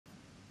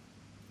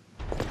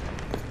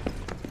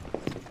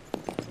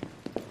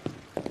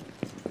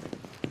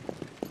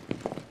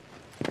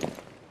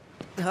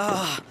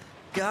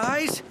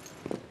Guys?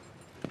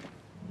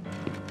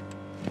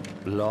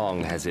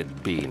 Long has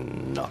it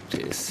been,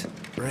 Noctis.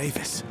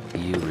 Ravus.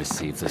 You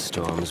received the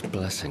storm's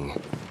blessing,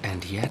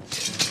 and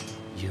yet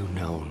you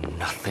know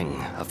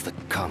nothing of the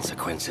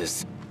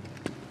consequences.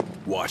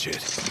 Watch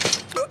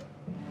it.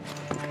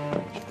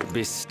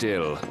 Be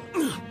still,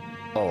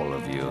 all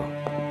of you.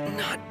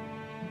 Not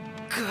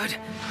good.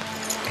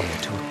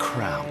 Heir to a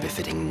crown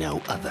befitting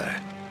no other.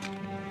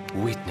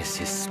 Witness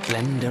his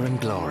splendor and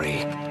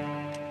glory.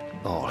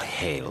 All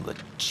hail the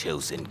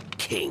chosen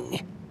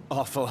king.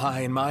 Awful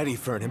high and mighty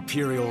for an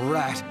Imperial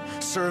rat,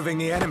 serving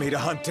the enemy to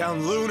hunt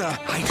down Luna.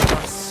 I do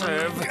not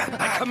serve,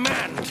 I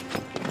command!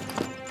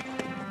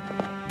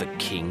 The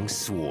king's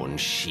sworn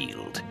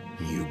shield.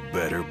 You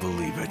better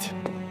believe it.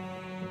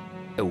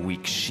 A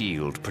weak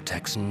shield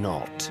protects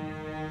naught.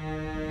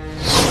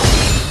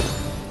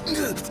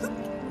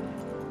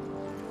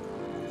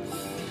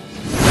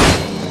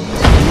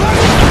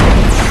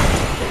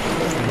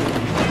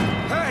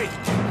 Hey!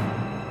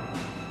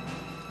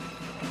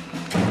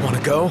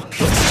 Wanna go? Let's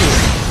do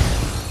it.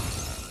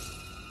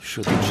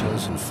 Should the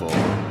chosen fall,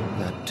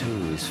 that too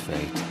is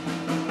fate.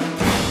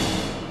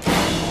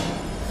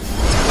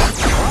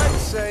 I'd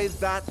say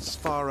that's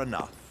far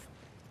enough.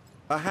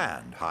 A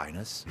hand,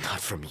 Highness. Not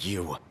from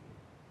you.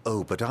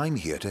 Oh, but I'm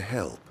here to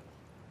help.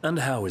 And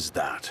how is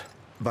that?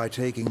 By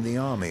taking the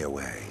army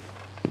away.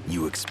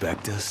 You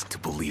expect us to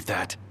believe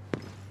that?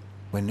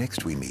 When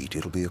next we meet,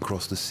 it'll be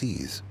across the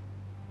seas.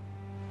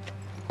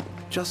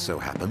 Just so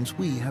happens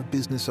we have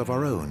business of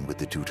our own with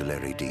the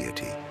tutelary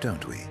deity,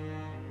 don't we?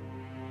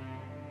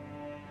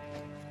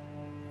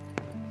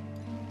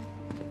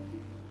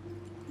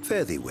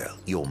 Fare thee well,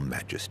 your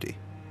majesty.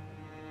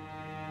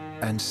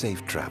 And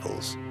safe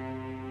travels.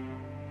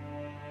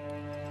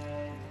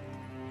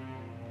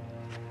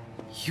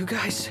 You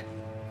guys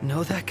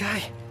know that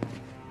guy?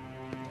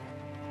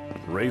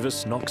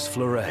 Ravus Nox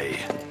Fleuret,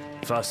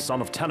 first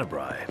son of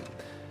Tenebrae,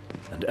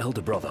 and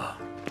elder brother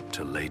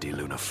to Lady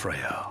Luna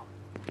Freya.